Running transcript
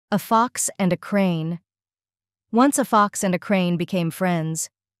A fox and a crane. Once a fox and a crane became friends.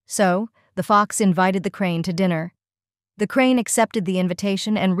 So, the fox invited the crane to dinner. The crane accepted the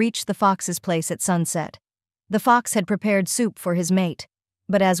invitation and reached the fox's place at sunset. The fox had prepared soup for his mate,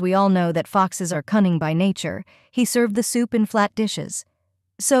 but as we all know that foxes are cunning by nature, he served the soup in flat dishes.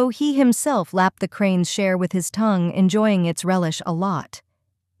 So he himself lapped the crane's share with his tongue, enjoying its relish a lot.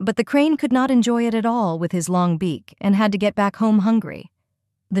 But the crane could not enjoy it at all with his long beak and had to get back home hungry.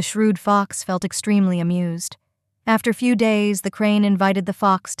 The shrewd fox felt extremely amused. After a few days, the crane invited the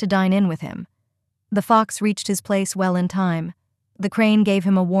fox to dine in with him. The fox reached his place well in time. The crane gave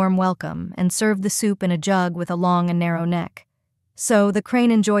him a warm welcome and served the soup in a jug with a long and narrow neck. So the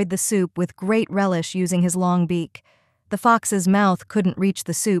crane enjoyed the soup with great relish using his long beak. The fox's mouth couldn't reach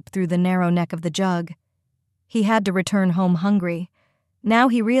the soup through the narrow neck of the jug. He had to return home hungry. Now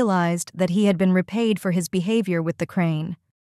he realized that he had been repaid for his behavior with the crane.